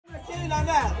on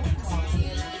that.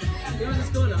 Where's this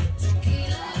going on?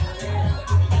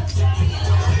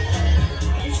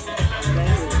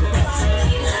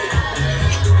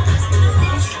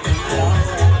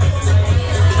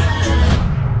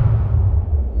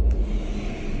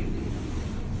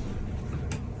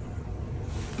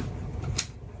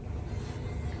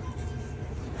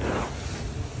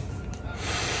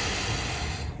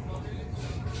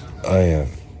 I am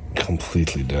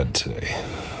completely dead today.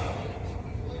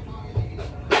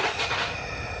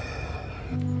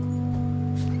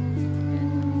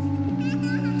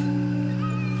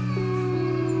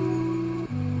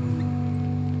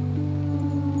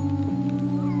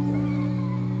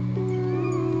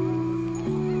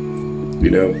 You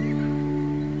know,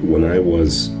 when I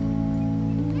was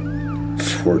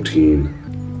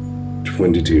 14,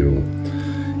 22,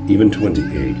 even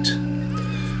 28,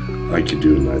 I could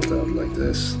do a night out like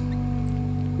this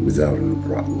without any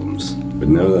problems. But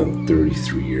now that I'm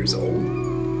 33 years old,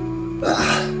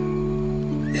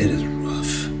 it is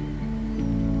rough.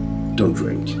 Don't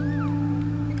drink.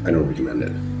 I don't recommend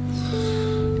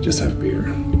it. Just have beer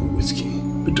or whiskey,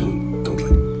 but don't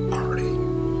like party.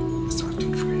 It's not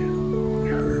good for you.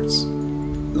 It hurts.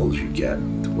 The older you get,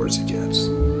 the worse it gets.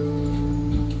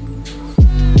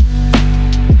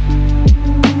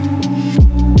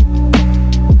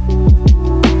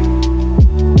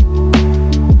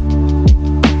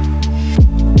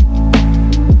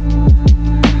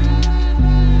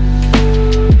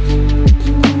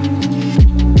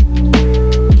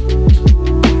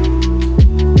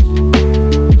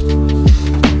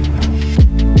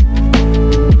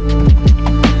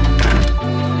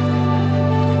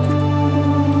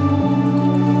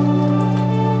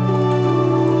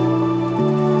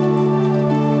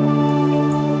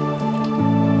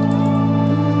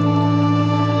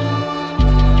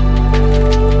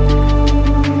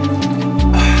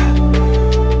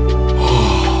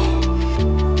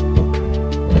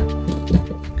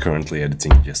 Currently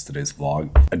editing yesterday's vlog.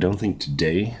 I don't think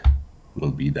today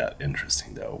will be that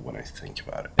interesting though when I think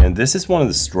about it. And this is one of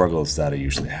the struggles that I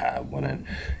usually have when it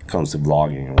comes to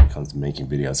vlogging and when it comes to making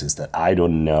videos, is that I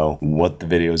don't know what the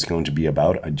video is going to be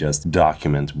about. I just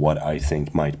document what I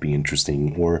think might be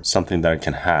interesting or something that I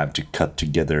can have to cut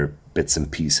together bits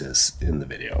and pieces in the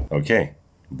video. Okay,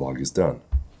 vlog is done.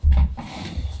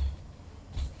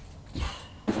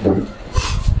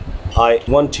 I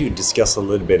want to discuss a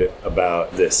little bit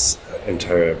about this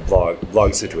entire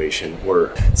vlog situation or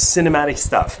cinematic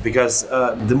stuff, because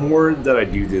the more that I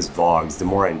do these vlogs, the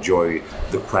more I enjoy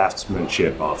the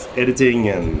craftsmanship of editing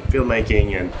and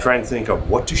filmmaking and trying to think of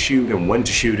what to shoot and when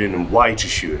to shoot it and why to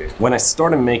shoot it. When I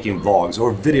started making vlogs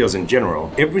or videos in general,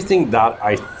 everything that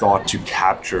I thought to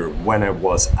capture when I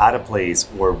was at a place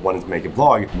or wanted to make a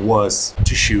vlog was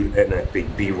to shoot an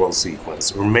epic B-roll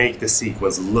sequence or make the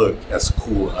sequence look as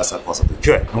cool as I possibly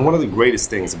could. And one of the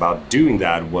greatest things about doing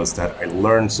that was that I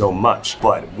learned so much.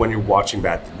 But when you're watching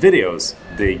bad videos,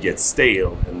 they get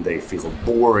stale and they feel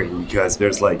boring, because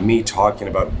there's like me talking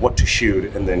about what to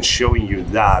shoot and then showing you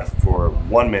that for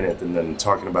 1 minute and then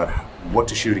talking about what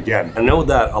to shoot again. I know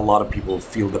that a lot of people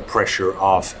feel the pressure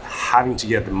of having to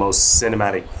get the most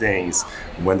cinematic things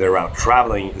when they're out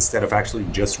traveling instead of actually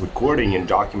just recording and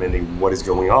documenting what is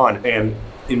going on. And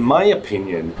in my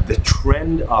opinion, the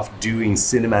trend of doing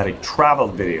cinematic travel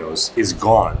videos is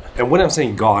gone. And when I'm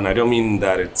saying gone, I don't mean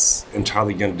that it's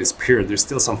entirely going to disappear. There's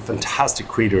still some fantastic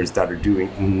creators that are doing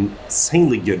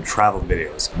insanely good travel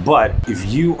videos. But if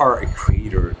you are a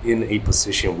creator in a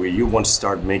position where you want to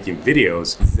start making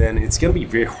videos, then it's going to be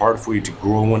very hard for you to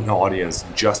grow an audience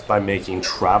just by making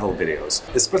travel videos,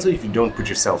 especially if you don't put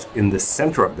yourself in the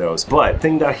center of those. But the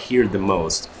thing that I hear the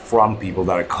most from people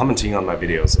that are commenting on my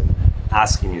videos and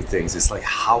asking me things is like,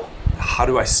 how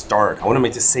do I start? I want to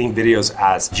make the same videos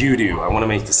as you do. I want to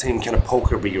make the same kind of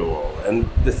poker B-roll. And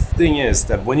the thing is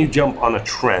that when you jump on a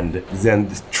trend, then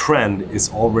the trend is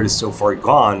already so far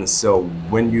gone. So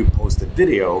when you post a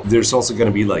video, there's also going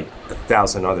to be like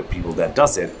 1,000 other people that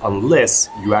does it, unless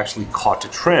you actually caught a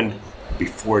trend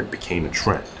before it became a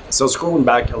trend. So scrolling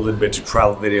back a little bit to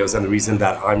travel videos, and the reason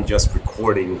that I'm just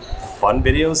recording fun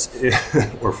videos,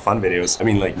 or fun videos, I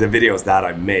mean like the videos that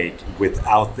I make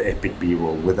without the epic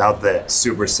B-roll, without the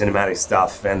super cinematic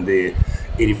stuff and the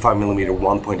 85mm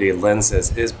 1.8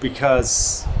 lenses, is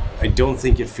because I don't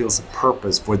think it feels a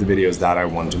purpose for the videos that I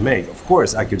want to make. Of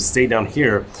course, I could stay down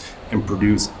here and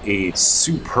produce a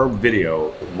superb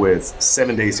video with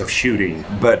 7 days of shooting,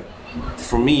 but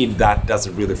for me, that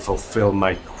doesn't really fulfill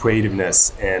my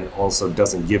creativeness and also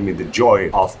doesn't give me the joy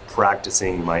of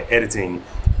practicing my editing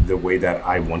the way that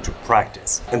I want to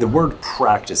practice. And the word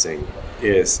practicing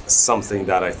is something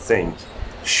that I think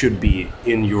should be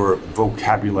in your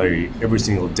vocabulary every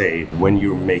single day when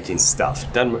you're making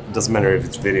stuff. Doesn't matter if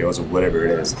it's videos or whatever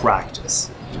it is. Practice.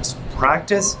 Just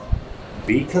practice,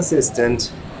 be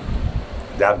consistent.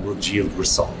 That will yield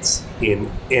results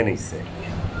in anything.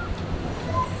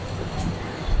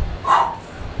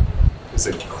 It's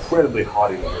incredibly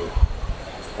hot in here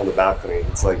on the balcony.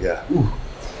 It's like a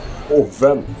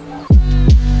oven.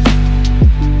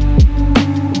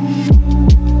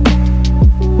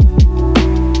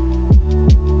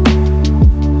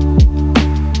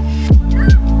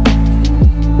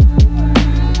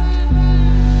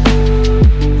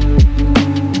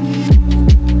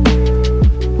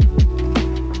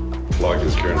 Clock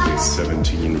is currently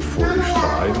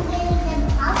 17:45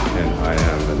 and I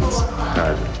haven't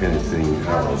had anything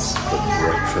else but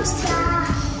breakfast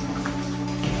today.